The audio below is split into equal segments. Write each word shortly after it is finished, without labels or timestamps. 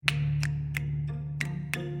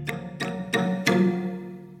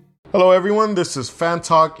Hello, everyone. This is Fan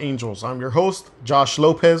Talk Angels. I'm your host, Josh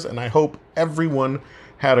Lopez, and I hope everyone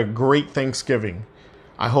had a great Thanksgiving.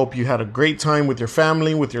 I hope you had a great time with your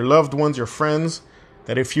family, with your loved ones, your friends,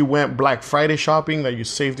 that if you went Black Friday shopping, that you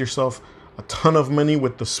saved yourself a ton of money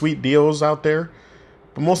with the sweet deals out there.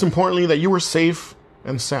 But most importantly, that you were safe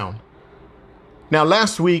and sound. Now,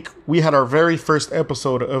 last week, we had our very first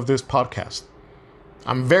episode of this podcast.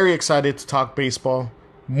 I'm very excited to talk baseball.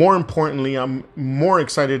 More importantly, I'm more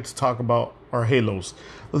excited to talk about our Halos,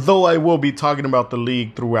 though I will be talking about the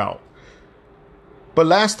league throughout. But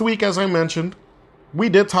last week, as I mentioned, we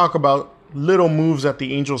did talk about little moves that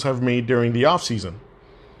the Angels have made during the offseason.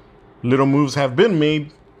 Little moves have been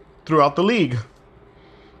made throughout the league.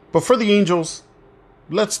 But for the Angels,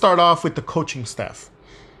 let's start off with the coaching staff.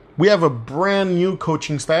 We have a brand new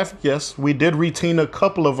coaching staff. Yes, we did retain a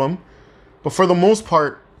couple of them, but for the most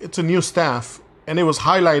part, it's a new staff. And it was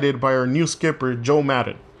highlighted by our new skipper, Joe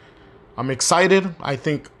Maddon. I'm excited. I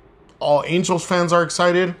think all Angels fans are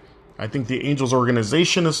excited. I think the Angels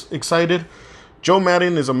organization is excited. Joe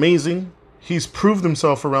Maddon is amazing. He's proved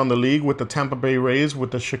himself around the league with the Tampa Bay Rays, with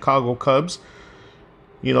the Chicago Cubs.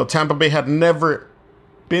 You know, Tampa Bay had never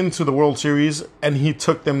been to the World Series, and he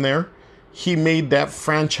took them there. He made that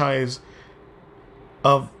franchise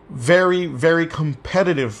a very, very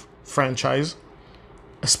competitive franchise,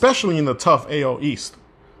 especially in the tough AL East.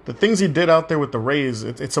 The things he did out there with the Rays,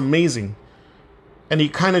 it's amazing. And he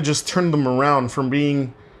kind of just turned them around from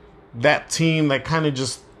being that team that kind of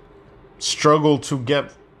just struggled to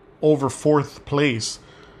get over fourth place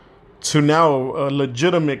to now a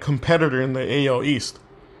legitimate competitor in the AL East.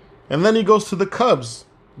 And then he goes to the Cubs,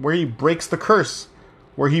 where he breaks the curse,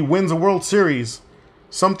 where he wins a World Series,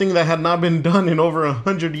 something that had not been done in over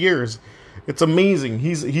 100 years. It's amazing.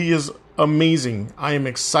 He is amazing. I am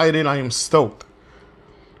excited. I am stoked.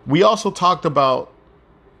 We also talked about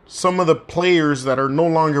some of the players that are no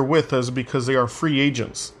longer with us because they are free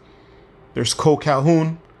agents. There's Cole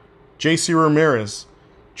Calhoun, JC Ramirez,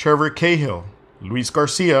 Trevor Cahill, Luis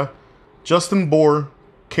Garcia, Justin Bour,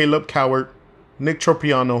 Caleb Cowart, Nick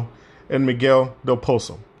Tropiano, and Miguel Del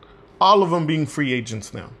Pozo. All of them being free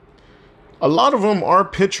agents now. A lot of them are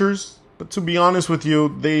pitchers, but to be honest with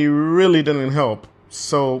you, they really didn't help.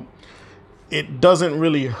 So it doesn't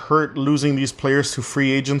really hurt losing these players to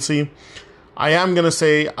free agency. I am going to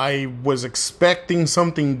say I was expecting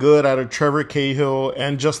something good out of Trevor Cahill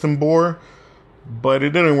and Justin Bour, but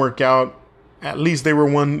it didn't work out. At least they were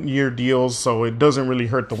 1-year deals, so it doesn't really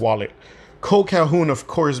hurt the wallet. Cole Calhoun, of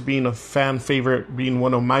course, being a fan favorite, being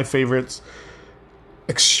one of my favorites.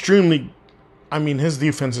 His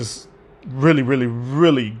defense is really, really,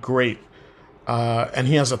 really great. And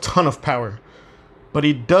he has a ton of power. But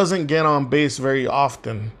he doesn't get on base very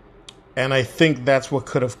often. And I think that's what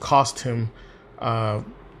could have cost him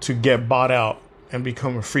to get bought out and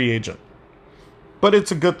become a free agent. But it's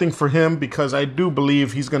a good thing for him because I do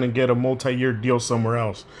believe he's going to get a multi-year deal somewhere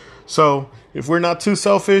else. So if we're not too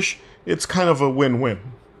selfish, it's kind of a win-win.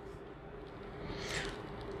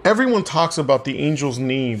 Everyone talks about the Angels'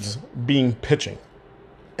 needs being pitching.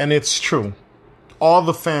 And it's true.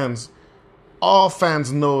 All fans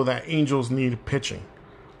know that Angels need pitching.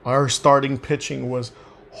 Our starting pitching was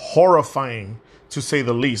horrifying, to say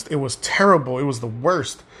the least. It was terrible. It was the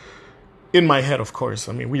worst. In my head, of course.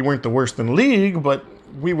 I mean, we weren't the worst in the league, but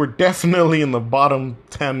we were definitely in the bottom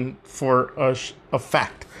 10 for a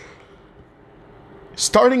fact.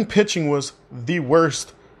 Starting pitching was the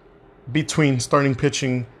worst between starting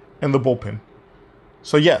pitching and the bullpen.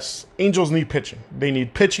 So yes, Angels need pitching. They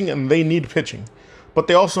need pitching and they need pitching. But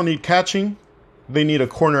they also need catching. They need a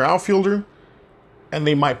corner outfielder. And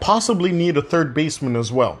they might possibly need a third baseman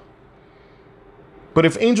as well. But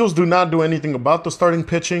if Angels do not do anything about the starting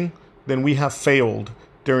pitching, then we have failed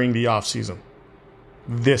during the offseason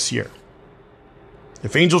this year.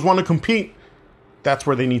 If Angels want to compete, that's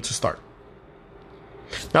where they need to start.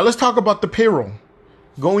 Now let's talk about the payroll.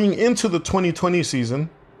 Going into the 2020 season,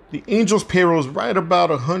 the Angels payroll is right about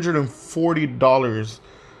right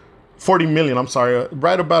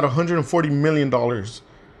about $140 million.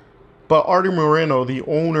 But Artie Moreno, the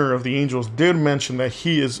owner of the Angels, did mention that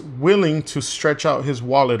he is willing to stretch out his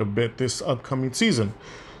wallet a bit this upcoming season.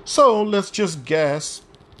 So let's just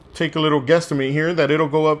take a little guesstimate here, that it'll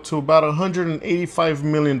go up to about $185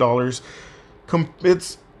 million.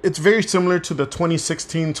 It's very similar to the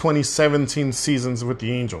 2016-2017 seasons with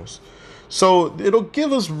the Angels. So it'll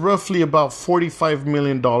give us roughly about $45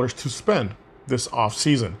 million to spend this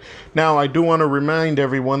offseason. Now, I do want to remind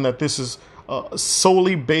everyone that this is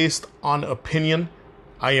solely based on opinion.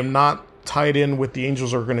 I am not tied in with the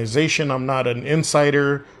Angels organization. I'm not an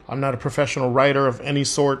insider. I'm not a professional writer of any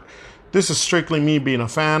sort. This is strictly me being a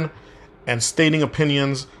fan and stating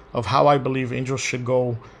opinions of how I believe Angels should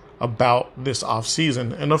go about this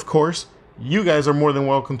offseason. And of course, you guys are more than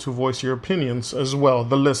welcome to voice your opinions as well,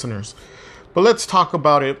 the listeners. But let's talk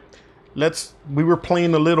about it. We were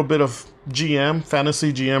playing a little bit of GM,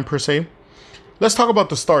 fantasy GM per se. Let's talk about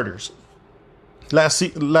the starters.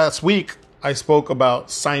 Last week, I spoke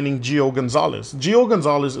about signing Gio Gonzalez. Gio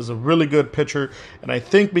Gonzalez is a really good pitcher, and I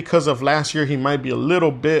think because of last year, he might be a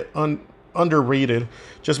little bit underrated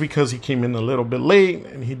just because he came in a little bit late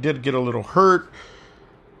and he did get a little hurt.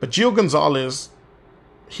 But Gio Gonzalez,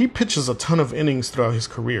 he pitches a ton of innings throughout his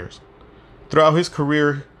career. Throughout his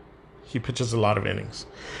career, he pitches a lot of innings.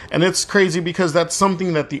 And it's crazy because that's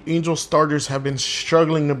something that the Angels starters have been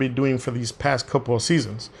struggling to be doing for these past couple of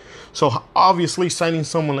seasons. So obviously signing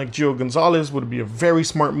someone like Gio Gonzalez would be a very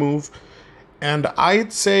smart move. And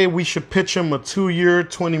I'd say we should pitch him a 2-year,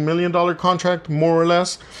 $20 million contract, more or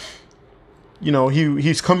less. You know,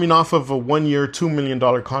 he's coming off of a 1-year, $2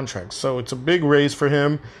 million contract. So it's a big raise for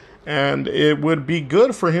him. And it would be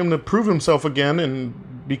good for him to prove himself again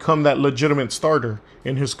and become that legitimate starter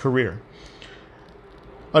in his career.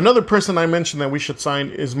 Another person I mentioned that we should sign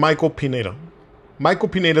is Michael Pineda. Michael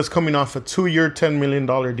Pineda is coming off a 2-year, $10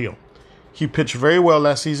 million deal. He pitched very well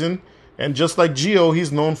last season. And just like Gio,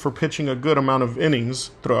 he's known for pitching a good amount of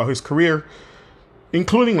innings throughout his career,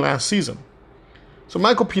 including last season. So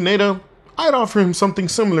Michael Pineda, I'd offer him something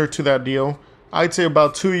similar to that deal. I'd say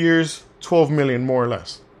about 2 years, $12 million more or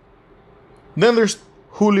less. Then there's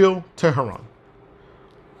Julio Teheran.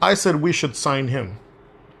 I said we should sign him.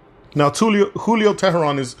 Now, Julio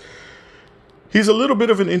Teheran he's a little bit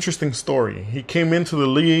of an interesting story. He came into the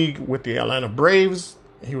league with the Atlanta Braves.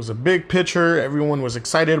 He was a big pitcher. Everyone was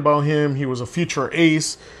excited about him. He was a future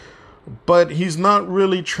ace. But he's not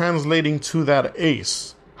really translating to that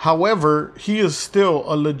ace. However, he is still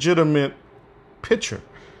a legitimate pitcher.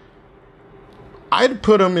 I'd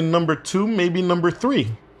put him in number 2, maybe number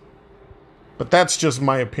 3. But that's just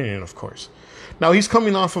my opinion, of course. Now, he's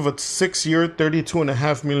coming off of a 6-year,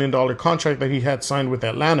 $32.5 million contract that he had signed with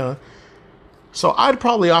Atlanta. So I'd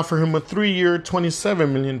probably offer him a 3-year,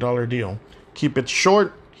 $27 million deal. Keep it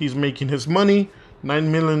short. He's making his money, $9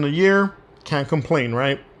 million a year. Can't complain,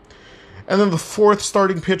 right? And then the fourth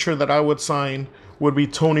starting pitcher that I would sign would be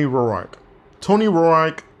Tony Roark. Tony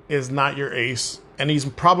Roark is not your ace, and he's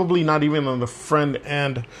probably not even on the front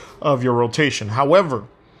end of your rotation. However,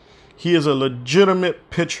 he is a legitimate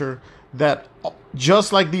pitcher that,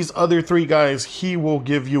 just like these other 3 guys, he will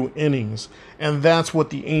give you innings. And that's what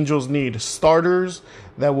the Angels need. Starters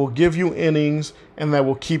that will give you innings and that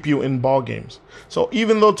will keep you in ball games. So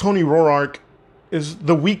even though Tony Roark is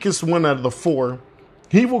the weakest one out of the 4,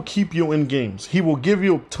 he will keep you in games. He will give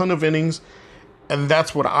you a ton of innings, and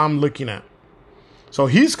that's what I'm looking at. So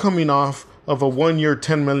he's coming off of a 1-year,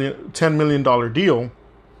 $10 million deal.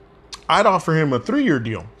 I'd offer him a 3-year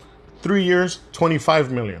deal. 3 years, $25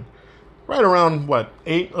 million. Right around,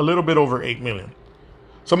 a little bit over $8 million.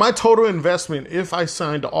 So my total investment, if I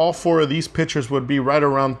signed all 4 of these pitchers, would be right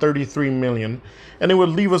around $33 million. And it would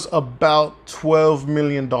leave us about $12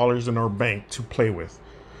 million in our bank to play with.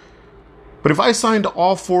 But if I signed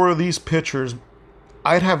all 4 of these pitchers,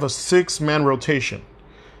 I'd have a 6-man rotation.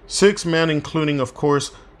 6-man, including, of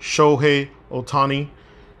course, Shohei Ohtani.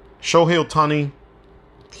 Shohei Ohtani,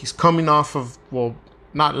 he's coming off of,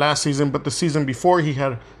 not last season, but the season before, he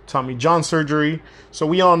had Tommy John surgery. So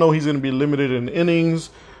we all know he's going to be limited in innings,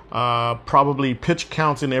 probably pitch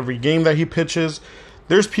counts in every game that he pitches.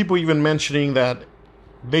 There's people even mentioning that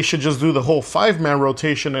they should just do the whole 5-man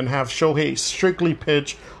rotation and have Shohei strictly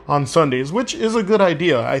pitch on Sundays, which is a good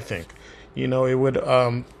idea, I think. You know, it would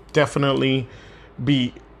definitely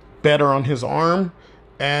be better on his arm,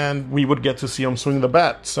 and we would get to see him swing the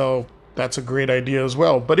bat. So that's a great idea as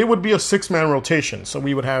well. But it would be a 6-man rotation. So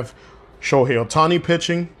we would have Shohei Ohtani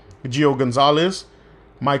pitching, Gio Gonzalez,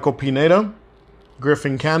 Michael Pineda,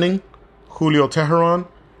 Griffin Canning, Julio Teheran,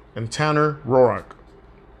 and Tanner Roark.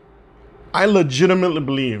 I legitimately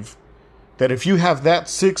believe that if you have that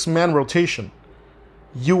 6-man rotation,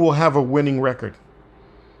 you will have a winning record.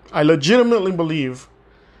 I legitimately believe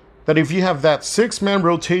that if you have that 6-man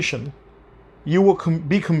rotation, you will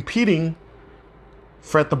be competing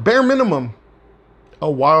for, at the bare minimum,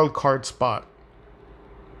 a wild card spot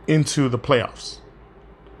into the playoffs.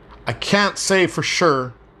 I can't say for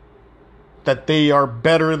sure that they are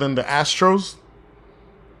better than the Astros,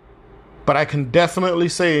 but I can definitely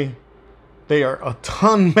say they are a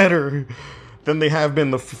ton better than they have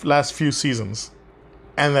been the last few seasons,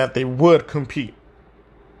 and that they would compete.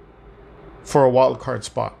 for a wild card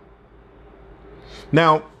spot.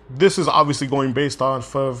 Now, this is obviously going based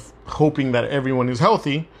off of hoping that everyone is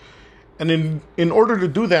healthy. And in order to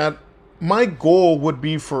do that, my goal would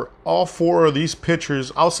be for all four of these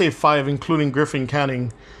pitchers, I'll say five, including Griffin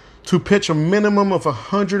Canning, to pitch a minimum of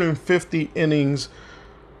 150 innings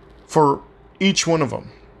for each one of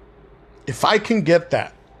them. If I can get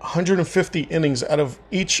that 150 innings out of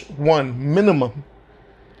each one minimum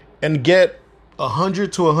and get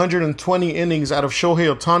 100 to 120 innings out of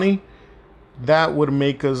Shohei Ohtani, that would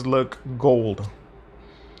make us look gold.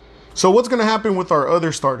 So what's going to happen with our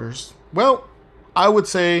other starters? Well, I would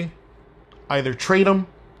say either trade them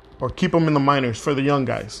or keep them in the minors for the young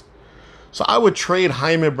guys. So I would trade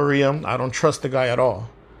Jaime Barria. I don't trust the guy at all.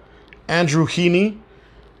 Andrew Heaney,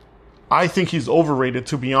 I think he's overrated,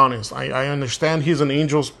 to be honest. I understand he's an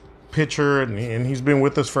Angels pitcher and he's been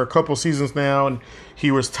with us for a couple seasons now, and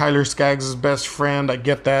he was Tyler Skaggs' best friend. I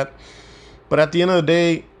get that. But at the end of the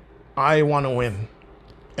day, I want to win.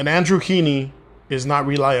 And Andrew Heaney is not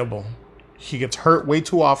reliable. He gets hurt way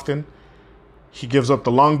too often. He gives up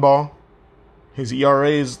the long ball. His ERA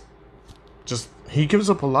is just, he gives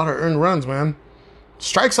up a lot of earned runs, man.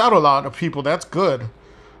 Strikes out a lot of people. That's good.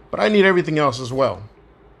 But I need everything else as well.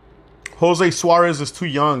 Jose Suarez is too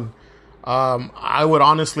young. I would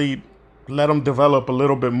honestly let him develop a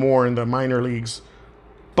little bit more in the minor leagues.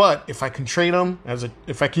 But if I can trade him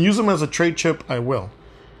if I can use him as a trade chip, I will.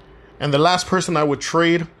 And the last person I would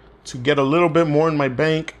trade to get a little bit more in my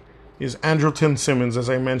bank is Andrelton Simmons, as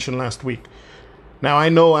I mentioned last week. Now, I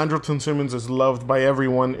know Andrelton Simmons is loved by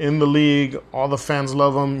everyone in the league. All the fans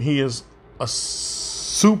love him. He is a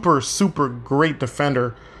super, super great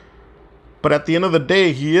defender. But at the end of the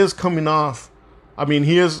day, he is coming into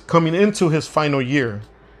his final year,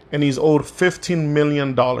 and he's owed $15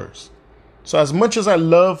 million. So as much as I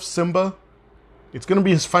love Simba, it's going to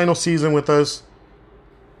be his final season with us.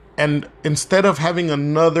 And instead of having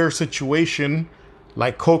another situation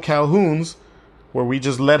like Cole Calhoun's, where we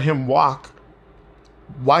just let him walk,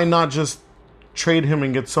 why not just trade him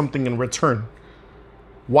and get something in return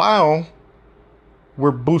while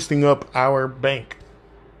we're boosting up our bank?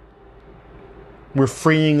 We're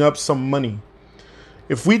freeing up some money.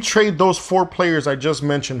 If we trade those four players I just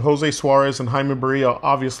mentioned, Jose Suarez and Jaime Barria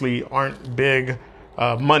obviously aren't big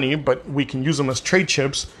money, but we can use them as trade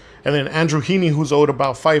chips. And then Andrew Heaney, who's owed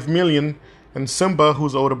about $5 million, and Simba,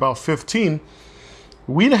 who's owed about $15 million,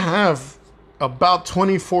 we'd have about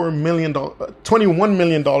 $21 million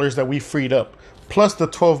that we freed up, plus the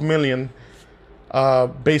 $12 million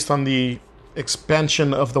based on the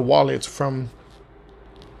expansion of the wallets from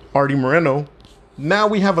Artie Moreno. Now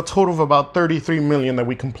we have a total of about $33 million that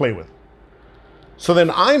we can play with. So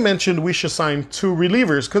then I mentioned we should sign two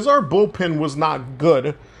relievers because our bullpen was not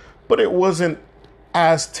good, but it wasn't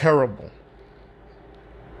as terrible.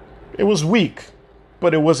 It was weak,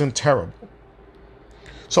 but it wasn't terrible.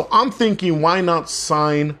 So I'm thinking, why not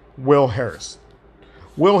sign Will Harris?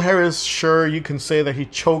 Will Harris, sure, you can say that he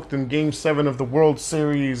choked in Game 7 of the World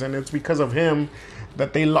Series, and it's because of him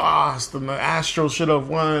that they lost, and the Astros should have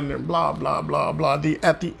won, and blah, blah, blah, blah.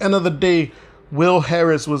 At the end of the day, Will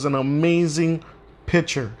Harris was an amazing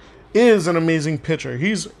pitcher, is an amazing pitcher.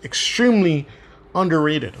 He's extremely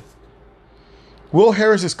underrated. Will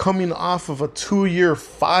Harris is coming off of a 2-year,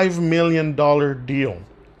 $5 million deal.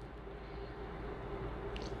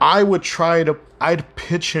 I'd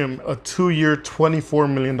pitch him a 2-year,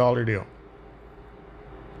 $24 million deal.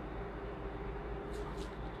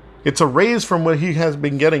 It's a raise from what he has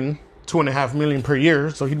been getting, $2.5 million per year.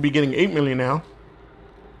 So he'd be getting $8 million now.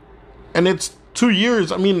 And it's 2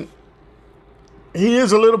 years. I mean, he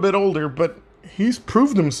is a little bit older, but he's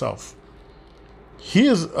proved himself. He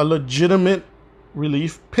is a legitimate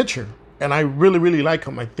relief pitcher. And I really, really like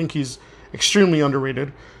him. I think he's extremely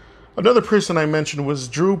underrated. Another person I mentioned was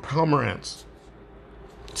Drew Pomeranz.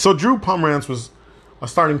 So Drew Pomeranz was a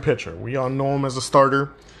starting pitcher. We all know him as a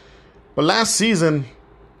starter. But last season,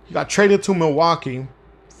 he got traded to Milwaukee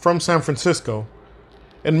from San Francisco.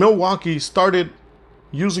 And Milwaukee started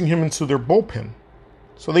using him into their bullpen.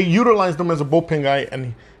 So they utilized him as a bullpen guy,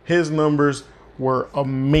 and his numbers were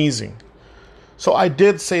amazing. So I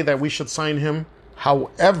did say that we should sign him.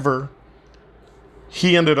 However,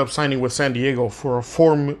 he ended up signing with San Diego for a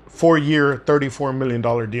 4-year, $34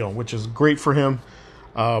 million deal, which is great for him.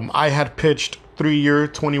 I had pitched 3-year,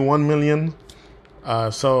 $21 million.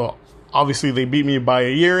 So obviously they beat me by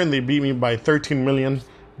a year, and they beat me by $13 million.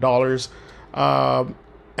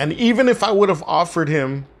 And even if I would have offered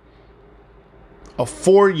him a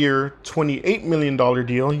 4-year, $28 million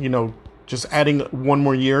deal, just adding one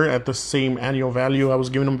more year at the same annual value I was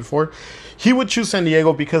giving him before, he would choose San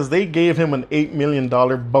Diego because they gave him an $8 million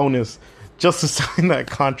bonus just to sign that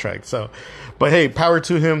contract. So, but hey, power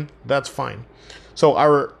to him. That's fine. So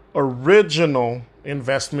our original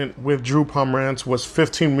investment with Drew Pomeranz was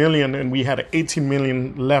 $15 million, and we had $18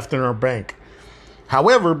 million left in our bank.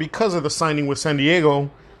 However, because of the signing with San Diego,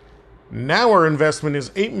 now our investment is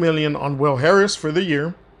 $8 million on Will Harris for the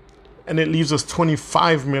year, and it leaves us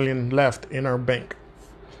 $25 million left in our bank.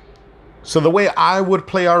 So the way I would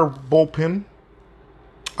play our bullpen,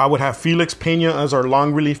 I would have Felix Pena as our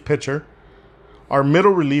long relief pitcher. Our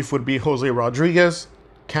middle relief would be Jose Rodriguez,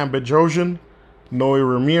 Cam Bedrosian, Noe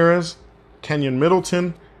Ramirez, Kenyon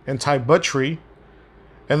Middleton, and Ty Buttrey.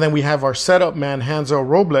 And then we have our setup man, Hansel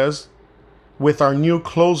Robles, with our new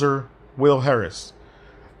closer, Will Harris.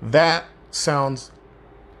 That sounds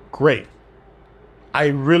great. I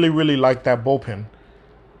really, really like that bullpen.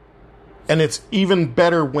 And it's even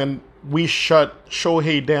better when we shut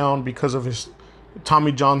Shohei down because of his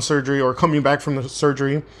Tommy John surgery or coming back from the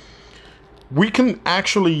surgery. We can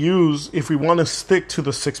actually use, if we want to stick to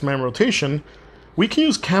the 6-man rotation, we can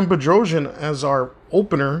use Cam Bedrosian as our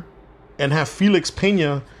opener and have Felix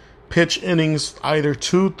Pena pitch innings either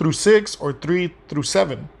 2 through 6 or 3 through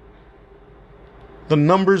 7. The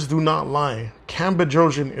numbers do not lie. Cam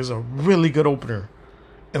Bedrosian is a really good opener.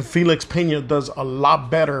 And Felix Pena does a lot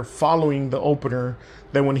better following the opener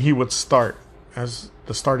than when he would start as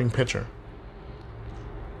the starting pitcher.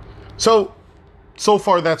 So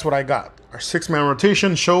far that's what I got. Our 6-man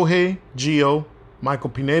rotation: Shohei, Gio, Michael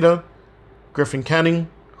Pineda, Griffin Canning,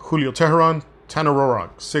 Julio Teheran, Tanner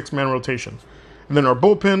Roark. 6-man rotation. And then our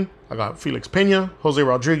bullpen, I got Felix Pena, Jose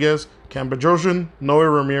Rodriguez, Cam Bedrosian, Noe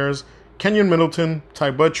Ramirez, Kenyon Middleton,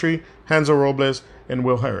 Ty Buttrey, Hansel Robles, and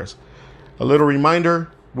Will Harris. A little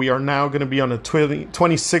reminder, we are now going to be on a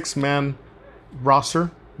 26-man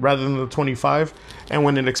roster rather than the 25. And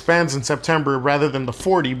when it expands in September, rather than the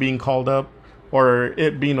 40 being called up, or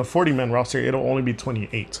it being a 40-man roster, it'll only be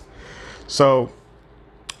 28. So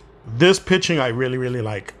this pitching I really, really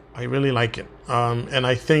like. I really like it. And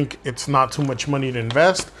I think it's not too much money to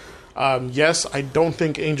invest. Yes, I don't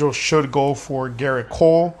think Angels should go for Garrett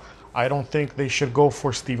Cole. I don't think they should go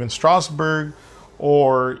for Steven Strasburg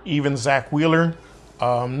or even Zach Wheeler.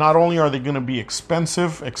 Not only are they going to be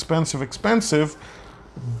expensive,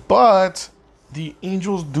 but the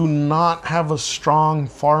Angels do not have a strong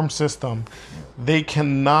farm system. They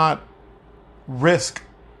cannot risk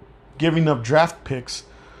giving up draft picks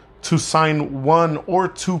to sign 1 or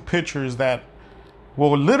 2 pitchers that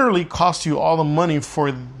will literally cost you all the money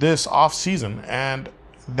for this offseason. And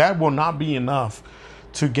that will not be enough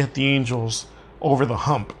to get the Angels over the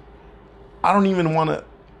hump. I don't even want to...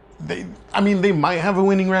 They might have a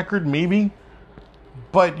winning record, maybe.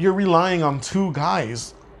 But you're relying on 2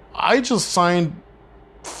 guys. I just signed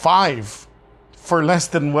 5 for less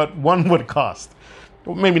than what 1 would cost.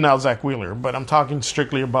 Well, maybe not Zach Wheeler, but I'm talking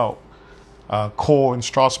strictly about Cole and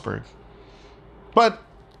Strasburg. But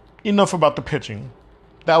enough about the pitching.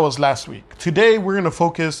 That was last week. Today, we're going to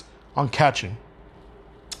focus on catching.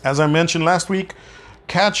 As I mentioned last week,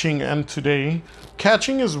 catching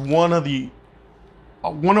is one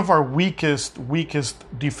of our weakest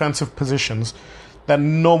defensive positions that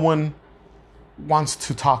no one wants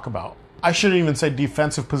to talk about. I shouldn't even say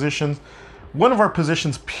defensive positions. One of our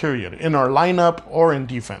positions, period, in our lineup or in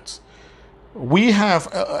defense. We have,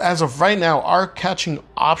 as of right now, our catching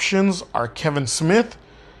options are Kevin Smith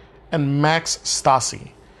and Max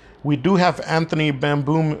Stassi. We do have Anthony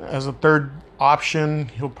Bamboom as a third option.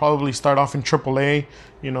 He'll probably start off in AAA,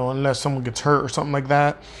 unless someone gets hurt or something like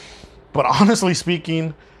that. But honestly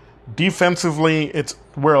speaking, defensively,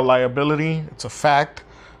 we're a liability. It's a fact.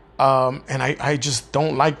 And I just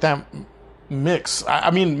don't like that mix.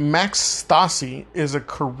 Max Stassi is a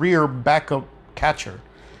career backup catcher.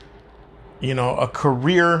 A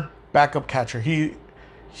career backup catcher.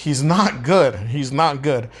 He's not good. He's not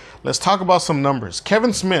good. Let's talk about some numbers.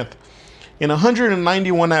 Kevin Smith, in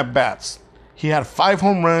 191 at-bats, he had 5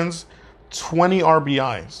 home runs, 20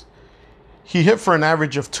 RBIs. He hit for an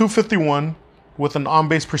average of .251 with an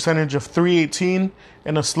on-base percentage of .318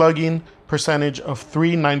 and a slugging percentage of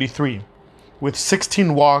 .393 with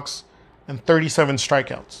 16 walks and 37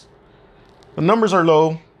 strikeouts. The numbers are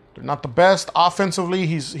low. They're not the best. Offensively,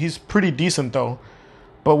 he's pretty decent, though.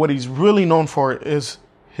 But what he's really known for is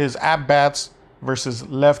his at-bats versus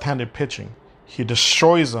left-handed pitching. He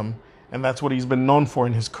destroys them, and that's what he's been known for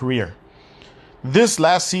in his career. This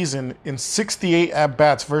last season, in 68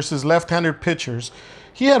 at-bats versus left-handed pitchers,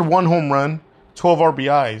 he had 1 home run, 12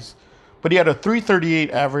 RBIs, but he had a .338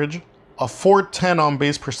 average, a .410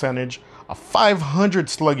 on-base percentage, a .500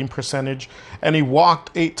 slugging percentage, and he walked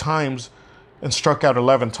 8 times and struck out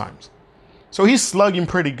 11 times. So he's slugging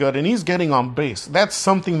pretty good, and he's getting on base. That's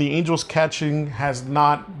something the Angels catching has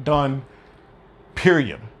not done,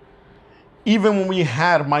 period. Even when we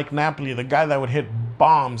had Mike Napoli, the guy that would hit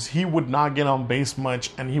bombs, he would not get on base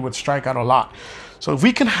much, and he would strike out a lot. So if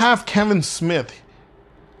we can have Kevin Smith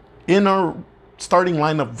in our starting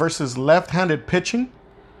lineup versus left-handed pitching,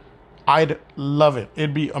 I'd love it.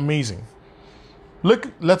 It'd be amazing.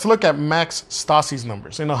 Let's look at Max Stassi's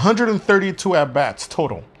numbers. In 132 at-bats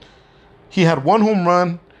total, he had 1 home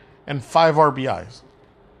run and 5 RBIs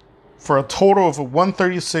for a total of a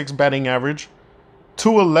 136 batting average,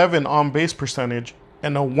 211 on-base percentage,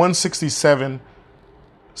 and a 167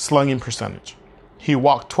 slugging percentage. He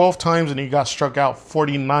walked 12 times and he got struck out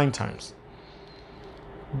 49 times.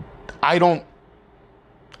 I don't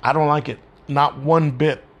like it. Not one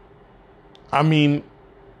bit. I mean,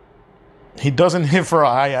 he doesn't hit for a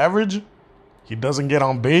high average. He doesn't get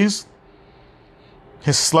on base.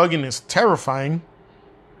 His slugging is terrifying.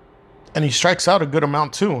 And he strikes out a good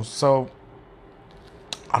amount too. So,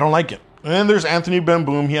 I don't like it. And then there's Anthony Ben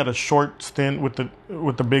Boom. He had a short stint with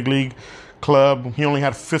the big league club. He only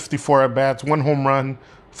had 54 at-bats, 1 home run,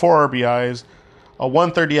 4 RBIs, a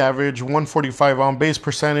 130 average, 145 on-base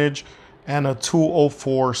percentage, and a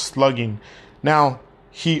 204 slugging. Now,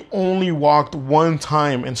 he only walked 1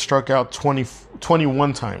 time and struck out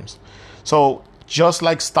 21 times. So, just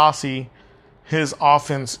like Stassi, his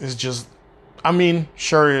offense is just, I mean,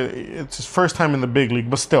 sure, it's his first time in the big league,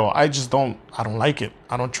 but still, I don't like it.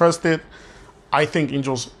 I don't trust it. I think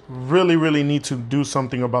Angels really, really need to do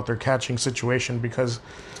something about their catching situation because,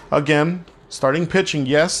 again, starting pitching,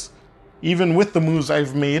 yes, even with the moves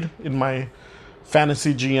I've made in my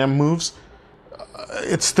fantasy GM moves,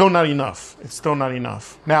 it's still not enough. It's still not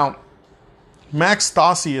enough. Now, Max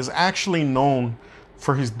Stassi is actually known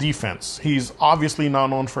for his defense. He's obviously not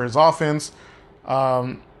known for his offense.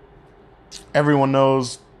 Everyone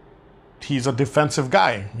knows he's a defensive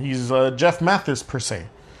guy. He's Jeff Mathis, per se.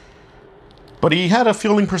 But he had a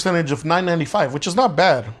fielding percentage of .995, which is not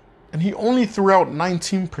bad. And he only threw out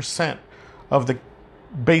 19% of the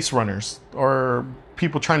base runners or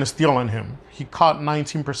people trying to steal on him. He caught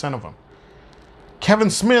 19% of them.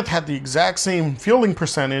 Kevin Smith had the exact same fielding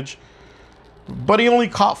percentage, but he only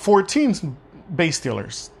caught 14 base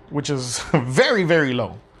stealers, which is very, very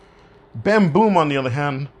low. Ben Boom, on the other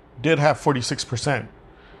hand, did have 46%.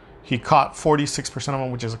 He caught 46% of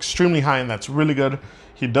them, which is extremely high, and that's really good.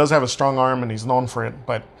 He does have a strong arm, and he's known for it.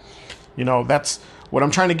 But, that's what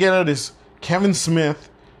I'm trying to get at is Kevin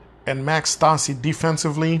Smith and Max Stassi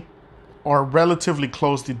defensively are relatively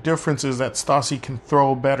close. The difference is that Stassi can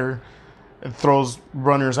throw better and throws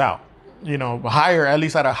runners out. Higher, at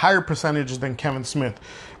least at a higher percentage than Kevin Smith.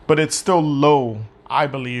 But it's still low, I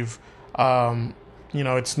believe.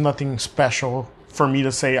 It's nothing special for me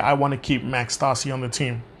to say I want to keep Max Stassi on the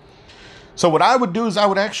team. So what I would do is I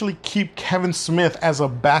would actually keep Kevin Smith as a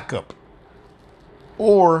backup.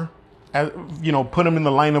 Or, put him in the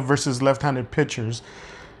lineup versus left-handed pitchers.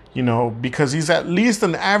 Because he's at least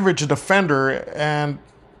an average defender. And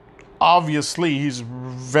obviously he's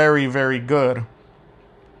very, very good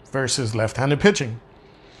versus left-handed pitching.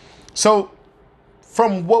 So,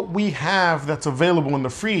 from what we have that's available in the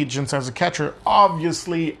free agents as a catcher,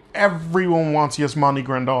 obviously everyone wants Yasmani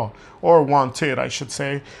Grandal, or wanted, I should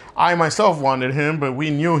say. I myself wanted him, but we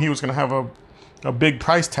knew he was going to have a big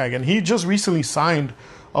price tag, and he just recently signed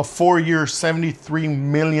a 4-year, $73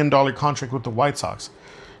 million contract with the White Sox.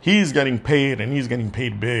 He's getting paid, and he's getting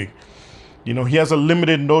paid big. He has a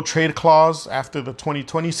limited no-trade clause after the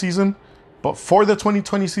 2020 season, but for the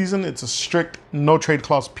 2020 season, it's a strict no-trade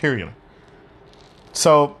clause, period.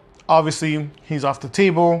 So, obviously, he's off the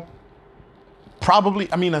table. Probably,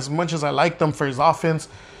 as much as I liked him for his offense,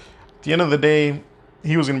 at the end of the day,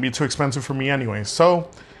 he was going to be too expensive for me anyway. So,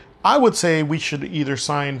 I would say we should either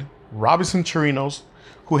sign Robinson Chirinos,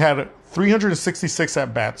 who had 366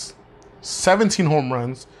 at-bats, 17 home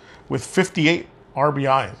runs, with 58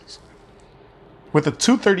 RBIs. With a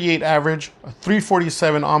 238 average, a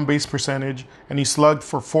 347 on-base percentage, and he slugged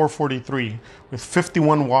for 443 with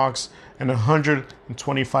 51 walks and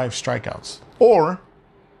 125 strikeouts. Or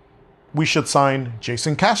we should sign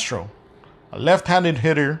Jason Castro, a left-handed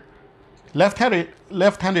hitting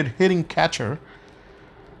catcher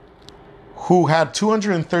who had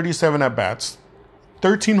 237 at-bats,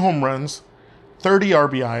 13 home runs, 30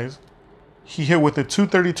 RBIs. He hit with a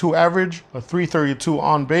 232 average, a 332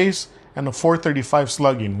 on base, and a 435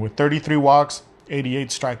 slugging with 33 walks, 88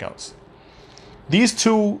 strikeouts. These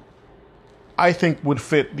two, I think, would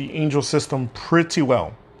fit the Angel system pretty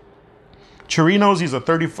well. Chirinos,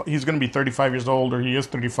 he's going to be 35 years old, or he is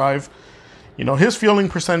 35. His fielding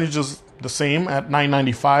percentage is the same at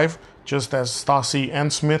 .995, just as Stassi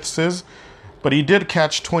and Smith's is. But he did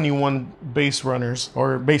catch 21 base runners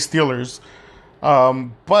or base stealers.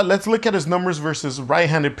 But let's look at his numbers versus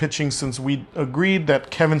right-handed pitching, since we agreed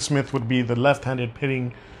that Kevin Smith would be the left-handed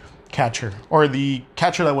pitching catcher, or the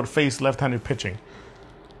catcher that would face left-handed pitching.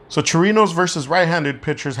 So Chirinos versus right-handed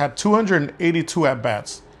pitchers had 282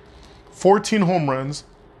 at-bats, 14 home runs,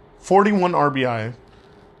 41 RBI,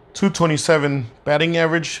 227 batting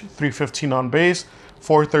average, 315 on base,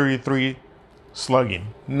 433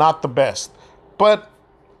 slugging. Not the best. But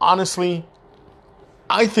honestly,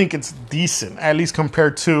 I think it's decent, at least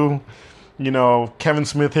compared to, Kevin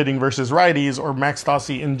Smith hitting versus righties or Max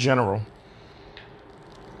Stassi in general.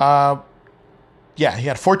 He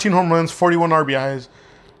had 14 home runs, 41 RBIs,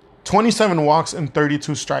 27 walks, and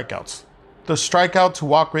 32 strikeouts. The strikeout to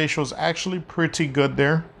walk ratio is actually pretty good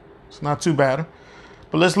there. It's not too bad.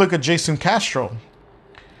 But let's look at Jason Castro.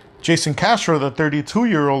 Jason Castro, the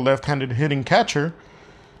 32-year-old left-handed hitting catcher,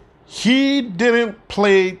 he didn't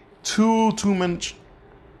play too much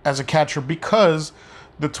as a catcher because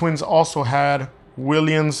the Twins also had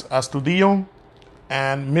Willians Astudillo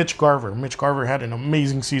and Mitch Garver. Mitch Garver had an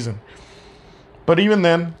amazing season. But even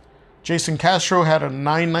then, Jason Castro had a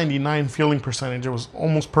 .999 fielding percentage. It was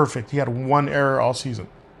almost perfect. He had one error all season.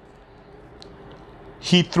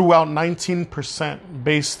 He threw out 19%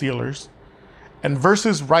 base stealers. And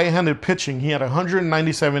versus right-handed pitching, he had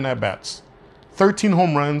 197 at-bats, 13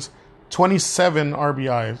 home runs, 27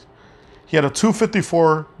 RBIs. He had a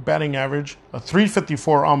 254 batting average, a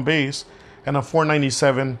 354 on base, and a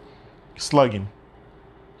 497 slugging.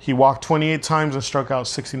 He walked 28 times and struck out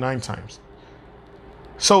 69 times.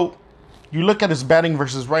 So you look at his batting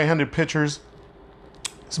versus right-handed pitchers,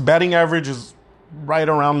 his batting average is right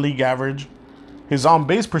around league average. His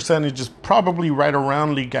on-base percentage is probably right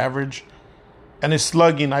around league average. And his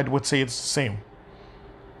slugging, I would say it's the same.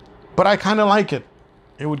 But I kind of like it.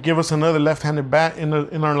 It would give us another left-handed bat in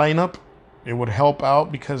our lineup. It would help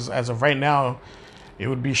out because as of right now, it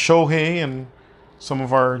would be Shohei and some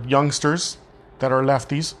of our youngsters that are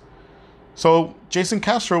lefties. So Jason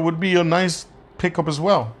Castro would be a nice pickup as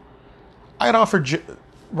well. I'd offer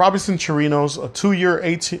Robinson Chirinos a 2-year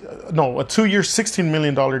 $16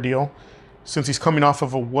 million deal, since he's coming off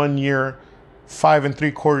of a 1-year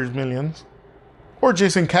 $5.75 million. Or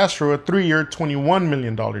Jason Castro a 3-year $21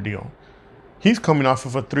 million deal. He's coming off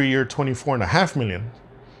of a 3-year $24.5 million.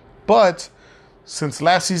 But since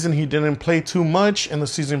last season he didn't play too much, and the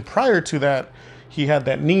season prior to that he had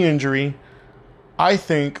that knee injury, I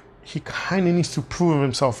think he kind of needs to prove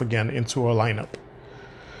himself again into a lineup.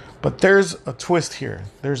 But there's a twist here.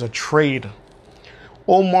 There's a trade.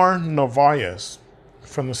 Omar Narvaez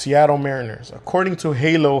from the Seattle Mariners. According to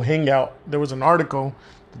Halo Hangout, there was an article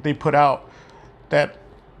that they put out that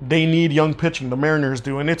they need young pitching. The Mariners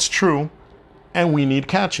do, and it's true. And we need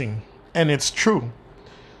catching, and it's true.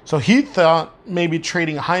 So he thought maybe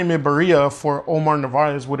trading Jaime Barria for Omar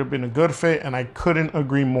Narvaez would have been a good fit, and I couldn't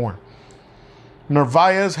agree more.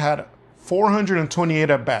 Narvaez had 428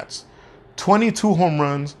 at-bats, 22 home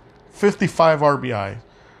runs, 55 RBI,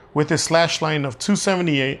 with his slash line of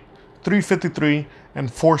 278, 353,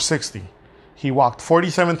 and 460. He walked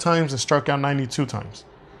 47 times and struck out 92 times.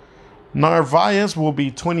 Narvaez will be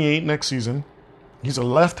 28 next season. He's a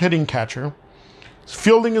left-hitting catcher. His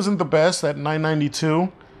fielding isn't the best at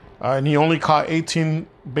 .992, and he only caught 18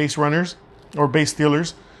 base runners or base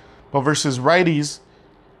stealers. But versus righties,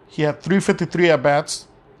 he had 353 at-bats,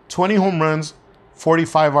 20 home runs,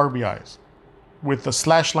 45 RBIs, with a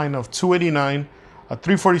slash line of 289, a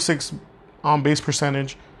 346 on-base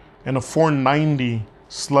percentage, and a 490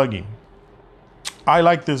 slugging. I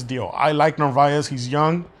like this deal. I like Narvaez. He's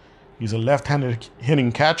young. He's a left-handed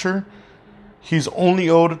hitting catcher. He's only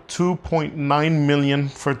owed $2.9 million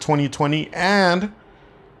for 2020, and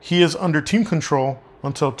he is under team control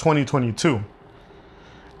until 2022.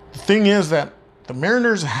 The thing is that the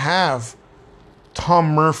Mariners have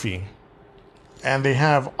Tom Murphy, and they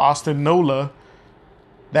have Austin Nola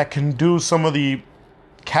that can do some of the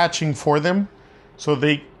catching for them, so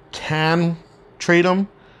they can trade him.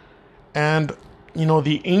 And,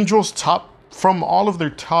 the Angels from all of their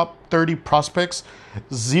top 30 prospects,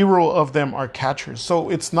 0 of them are catchers. So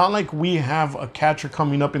it's not like we have a catcher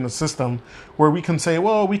coming up in the system where we can say,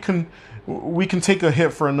 well, we can take a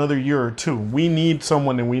hit for another year or two. We need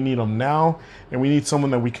someone, and we need them now, and we need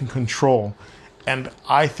someone that we can control. And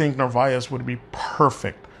I think Narvaez would be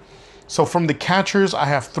perfect. So from the catchers, I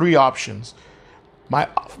have 3 options.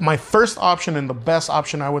 My first option, and the best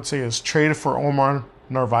option I would say, is trade for Omar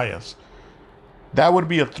Narvaez. That would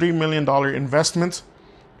be a $3 million investment,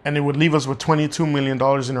 and it would leave us with $22 million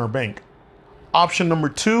in our bank. Option number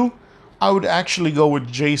 2, I would actually go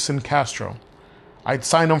with Jason Castro. I'd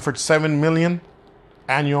sign him for $7 million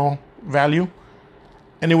annual value,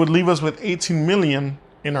 and it would leave us with $18 million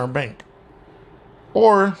in our bank.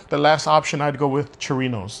 Or the last option, I'd go with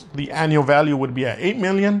Chirinos. The annual value would be at $8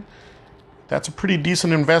 million. That's a pretty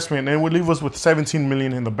decent investment, and it would leave us with $17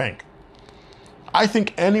 million in the bank. I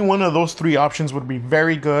think any one of those 3 options would be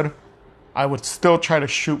very good. I would still try to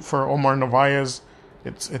shoot for Omar Narvaez.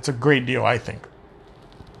 It's a great deal, I think.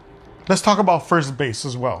 Let's talk about first base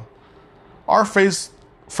as well. Our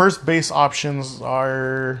first base options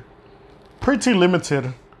are pretty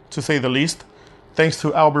limited, to say the least, thanks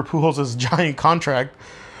to Albert Pujols' giant contract.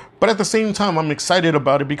 But at the same time, I'm excited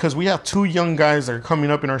about it because we have 2 young guys that are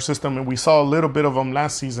coming up in our system, and we saw a little bit of them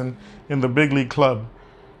last season in the big league club.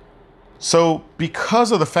 So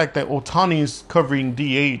because of the fact that Ohtani's covering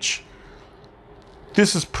DH,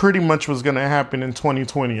 this is pretty much what's going to happen in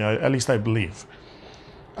 2020, at least I believe.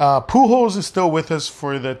 Pujols is still with us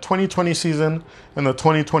for the 2020 season and the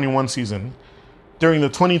 2021 season. During the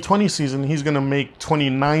 2020 season, he's going to make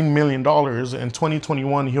 $29 million. In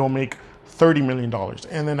 2021, he'll make $30 million.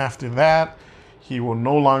 And then after that, he will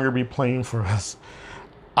no longer be playing for us.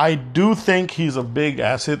 I do think he's a big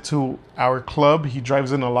asset to our club. He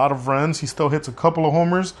drives in a lot of runs. He still hits a couple of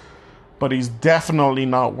homers, but he's definitely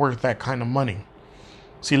not worth that kind of money.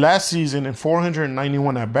 See, last season in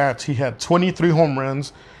 491 at-bats, he had 23 home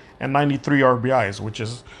runs and 93 RBIs, which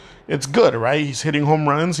is, it's good, right? He's hitting home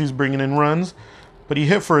runs, he's bringing in runs, but he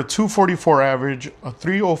hit for a 244 average, a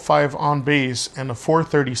 305 on base, and a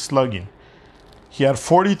 430 slugging. He had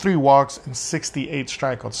 43 walks and 68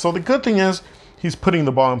 strikeouts. So the good thing is, he's putting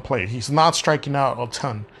the ball in play. He's not striking out a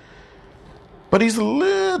ton. But he's a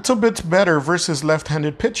little bit better versus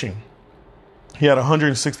left-handed pitching. He had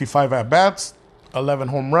 165 at-bats, 11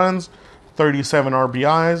 home runs, 37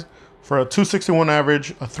 RBIs, for a 261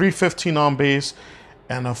 average, a 315 on base,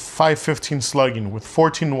 and a 515 slugging with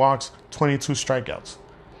 14 walks, 22 strikeouts.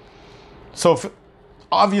 So if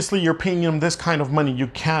obviously you're paying him this kind of money, you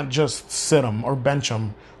can't just sit him or bench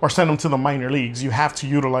him or send him to the minor leagues. You have to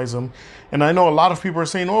utilize him. And I know a lot of people are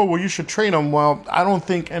saying, oh, well, you should trade him. Well, I don't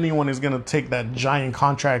think anyone is going to take that giant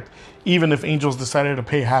contract, even if Angels decided to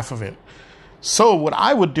pay half of it. So what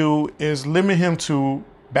I would do is limit him to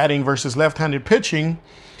batting versus left-handed pitching,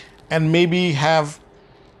 and maybe have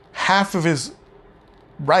half of his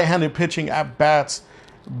right-handed pitching at-bats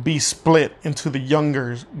be split into the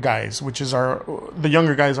younger guys, which is the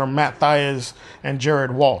younger guys are Matt Thaiss and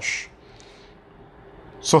Jared Walsh.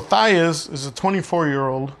 So Thaiss is a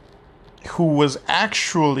 24-year-old who was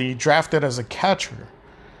actually drafted as a catcher.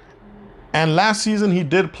 And last season he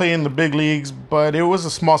did play in the big leagues, but it was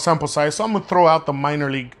a small sample size, so I'm going to throw out the minor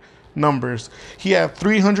league numbers. He had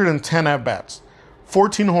 310 at-bats,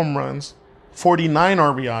 14 home runs, 49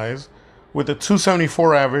 RBIs, with a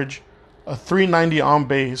 274 average, a 390 on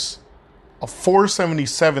base, a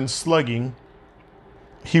 477 slugging.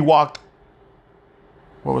 He walked,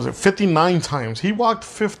 59 times. He walked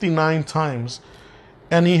 59 times,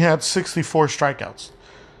 and he had 64 strikeouts.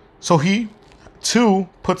 So he, too,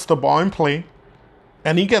 puts the ball in play,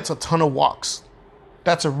 and he gets a ton of walks.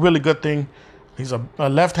 That's a really good thing. He's a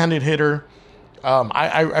left-handed hitter.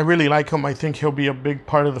 I really like him. I think he'll be a big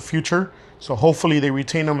part of the future. So hopefully they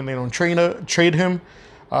retain him and they don't trade him.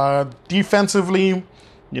 Defensively,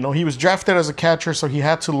 he was drafted as a catcher, so he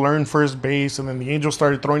had to learn first base, and then the Angels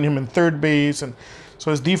started throwing him in third base, and so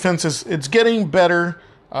his defense it's getting better.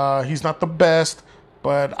 He's not the best,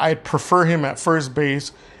 but I'd prefer him at first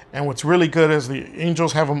base. And what's really good is the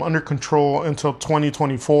Angels have him under control until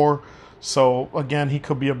 2024. So again, he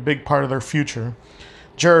could be a big part of their future.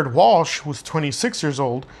 Jared Walsh, who's 26 years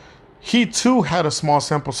old, he too had a small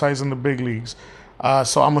sample size in the big leagues.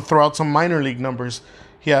 So I'm going to throw out some minor league numbers.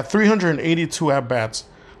 He had 382 at-bats,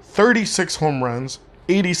 36 home runs,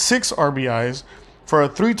 86 RBIs, for a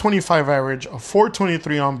 325 average, a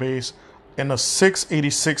 423 on base, and a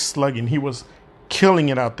 686 slugging. He was killing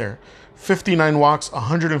it out there. 59 walks,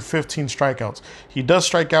 115 strikeouts. He does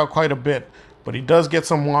strike out quite a bit, but he does get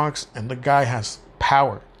some walks, and the guy has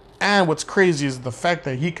power. And what's crazy is the fact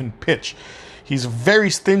that he can pitch. He's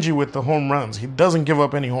very stingy with the home runs. He doesn't give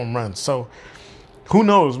up any home runs. So who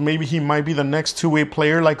knows? Maybe he might be the next two-way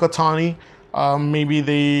player like Ohtani. Maybe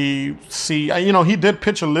they see, he did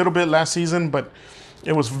pitch a little bit last season, but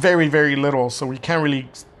it was very, very little. So we can't really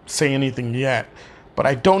say anything yet. But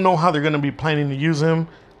I don't know how they're going to be planning to use him.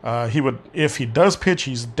 If he does pitch,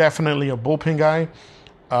 he's definitely a bullpen guy.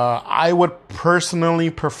 I would personally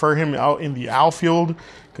prefer him out in the outfield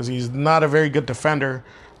because he's not a very good defender.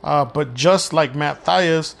 But just like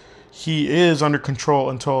Matthias, he is under control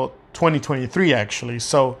until 2023, actually.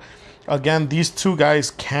 So, again, these two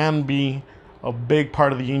guys can be a big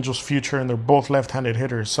part of the Angels' future, and they're both left-handed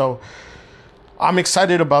hitters. So, I'm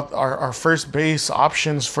excited about our first base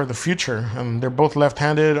options for the future. And they're both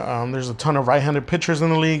left-handed. There's a ton of right-handed pitchers in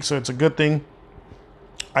the league, so it's a good thing.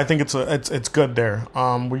 I think it's good there.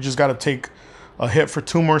 We just got to take a hit for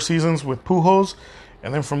 2 more seasons with Pujols,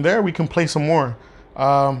 and then from there we can play some more.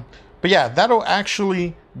 But yeah, that'll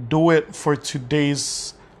actually do it for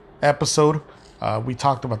today's episode. We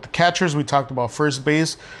talked about the catchers. We talked about first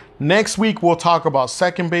base. Next week, we'll talk about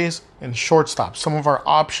second base and shortstop. Some of our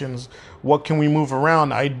options. What can we move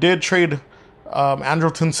around? I did trade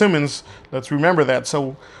Andrelton Simmons. Let's remember that.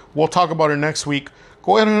 So we'll talk about it next week.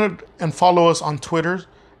 Go ahead and follow us on Twitter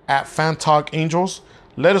at FanTalkAngels.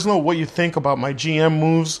 Let us know what you think about my GM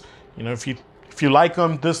moves. You know, if you like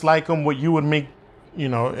them, dislike them, what you would make, you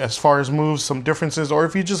know, as far as moves, some differences, or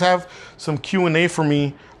if you just have some Q&A for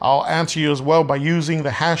me, I'll answer you as well by using the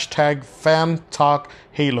hashtag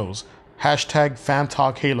FanTalkHalos. Hashtag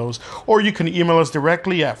FanTalkHalos. Or you can email us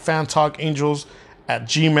directly at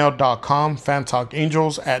fantalkangels@gmail.com.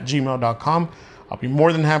 fantalkangels@gmail.com. I'll be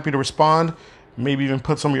more than happy to respond. Maybe even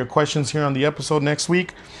put some of your questions here on the episode next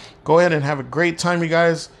week. Go ahead and have a great time, you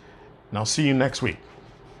guys. And I'll see you next week.